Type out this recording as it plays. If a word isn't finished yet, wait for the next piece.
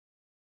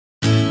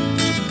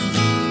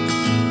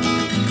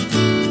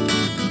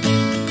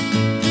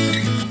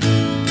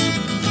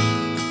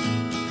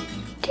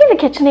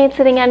KitchenAid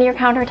sitting on your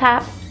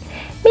countertop?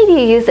 Maybe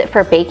you use it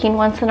for baking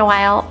once in a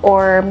while,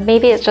 or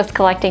maybe it's just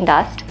collecting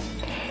dust.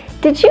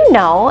 Did you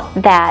know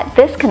that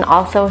this can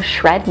also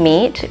shred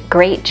meat,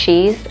 grate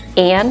cheese,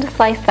 and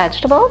slice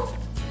vegetables?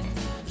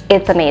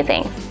 It's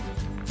amazing.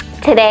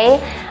 Today,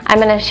 I'm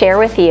going to share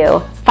with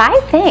you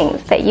 5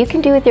 things that you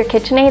can do with your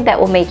KitchenAid that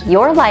will make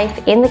your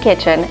life in the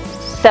kitchen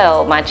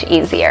so much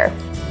easier.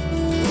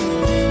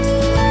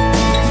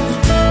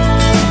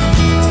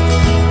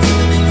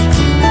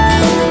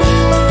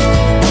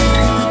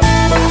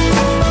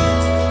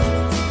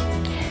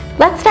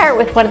 Let's start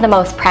with one of the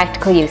most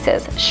practical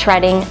uses,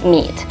 shredding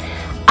meat.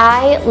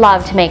 I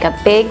love to make a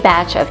big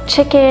batch of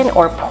chicken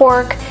or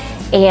pork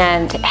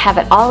and have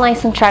it all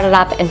nice and shredded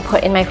up and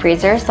put in my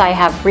freezer so I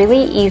have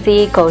really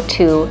easy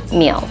go-to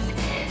meals.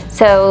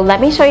 So let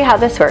me show you how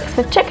this works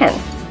with chicken.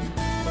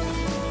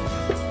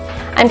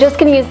 I'm just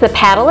going to use the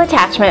paddle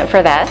attachment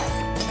for this.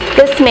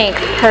 This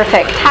makes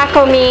perfect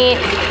taco meat,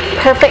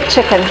 perfect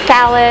chicken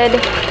salad,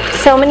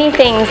 so many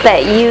things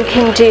that you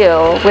can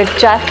do with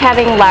just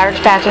having large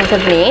batches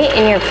of meat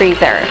in your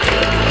freezer.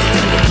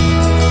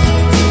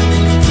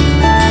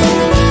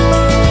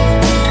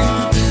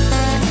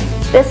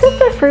 This is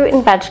the fruit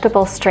and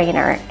vegetable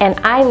strainer, and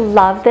I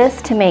love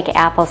this to make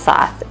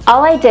applesauce.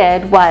 All I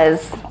did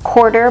was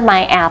quarter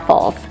my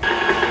apples.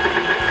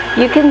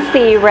 You can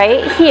see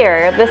right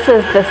here, this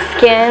is the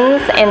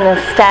skins and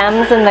the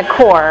stems and the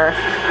core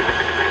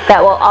that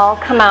will all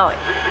come out.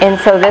 And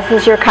so this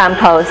is your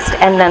compost,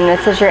 and then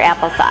this is your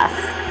applesauce.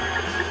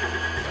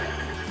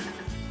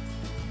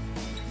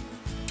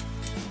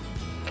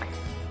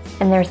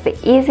 And there's the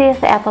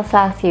easiest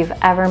applesauce you've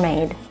ever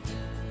made.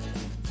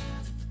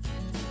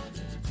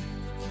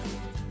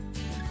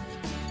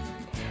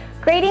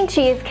 Grating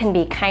cheese can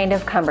be kind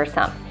of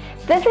cumbersome.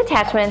 This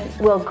attachment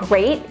will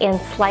grate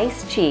and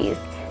slice cheese.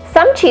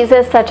 Some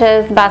cheeses, such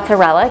as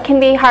mozzarella, can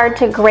be hard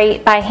to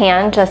grate by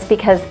hand just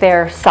because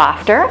they're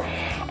softer.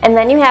 And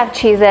then you have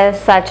cheeses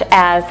such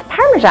as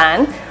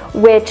Parmesan,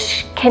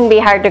 which can be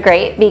hard to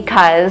grate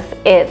because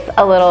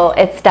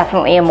it's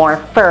definitely a more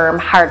firm,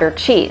 harder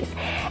cheese.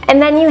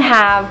 And then you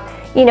have,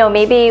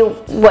 maybe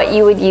what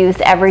you would use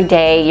every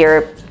day,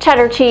 your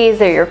cheddar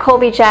cheese or your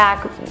Colby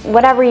Jack,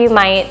 whatever you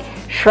might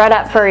shred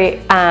up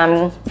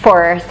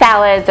for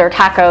salads or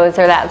tacos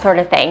or that sort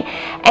of thing.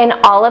 And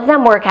all of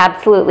them work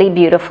absolutely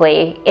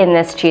beautifully in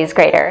this cheese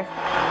grater.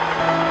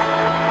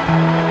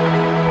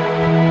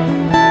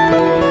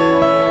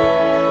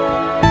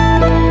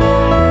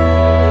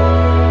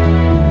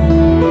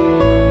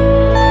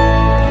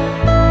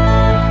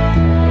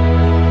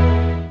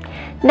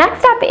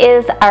 Next up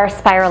is our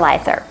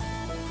spiralizer.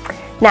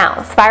 Now,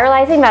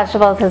 spiralizing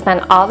vegetables has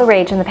been all the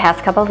rage in the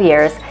past couple of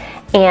years,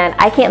 and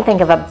I can't think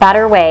of a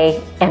better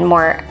way and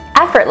more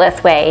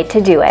effortless way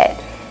to do it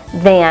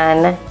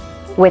than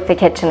with the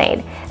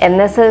KitchenAid. And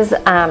this is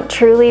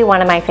truly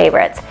one of my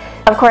favorites.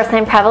 Of course,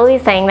 I'm probably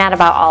saying that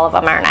about all of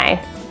them, aren't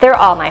I? They're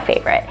all my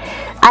favorite.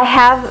 I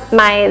have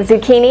my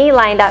zucchini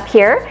lined up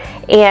here,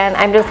 and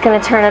I'm just going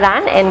to turn it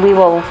on and we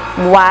will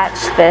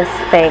watch this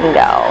thing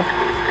go.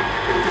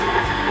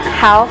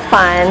 How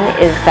fun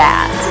is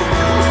that?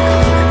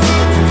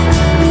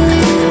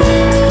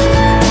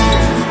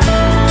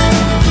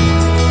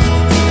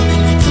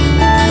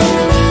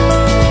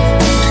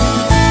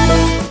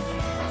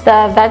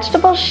 The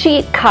vegetable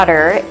sheet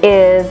cutter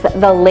is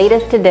the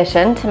latest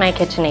addition to my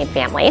KitchenAid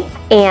family,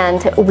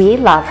 and we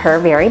love her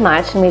very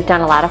much, and we've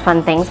done a lot of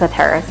fun things with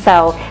her.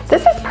 So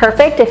this is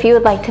perfect if you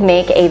would like to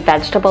make a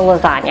vegetable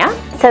lasagna.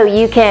 So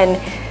you can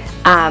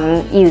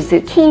use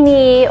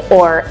zucchini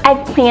or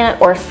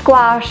eggplant or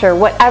squash or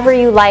whatever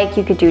you like.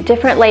 You could do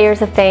different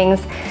layers of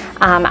things.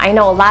 I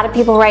know a lot of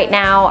people right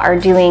now are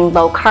doing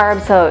low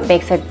carb, so it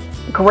makes a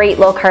great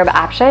low carb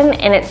option,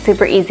 and it's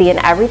super easy, and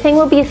everything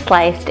will be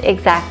sliced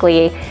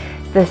exactly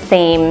the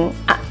same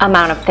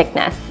amount of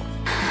thickness.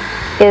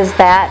 Is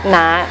that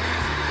not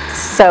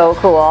so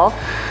cool?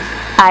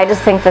 I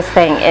just think this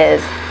thing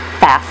is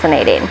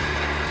fascinating.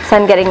 So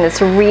I'm getting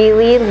this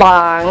really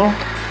long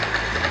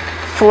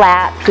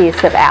flat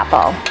piece of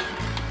apple.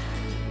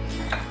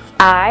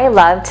 I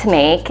love to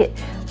make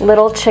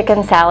little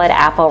chicken salad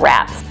apple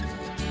wraps.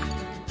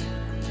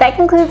 That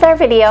concludes our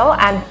video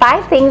on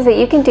 5 things that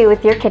you can do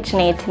with your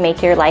KitchenAid to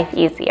make your life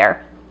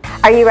easier.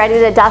 Are you ready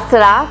to dust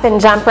it off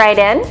and jump right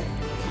in?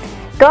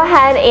 Go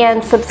ahead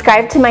and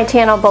subscribe to my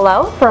channel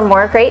below for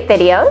more great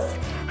videos.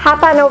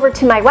 Hop on over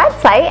to my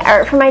website,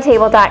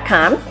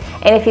 artformytable.com,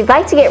 and if you'd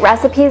like to get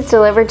recipes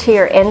delivered to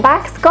your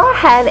inbox, go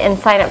ahead and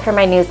sign up for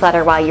my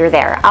newsletter while you're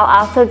there.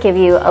 I'll also give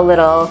you a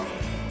little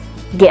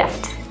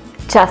gift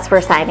just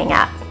for signing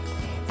up.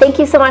 Thank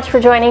you so much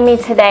for joining me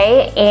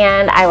today,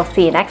 and I will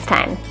see you next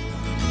time.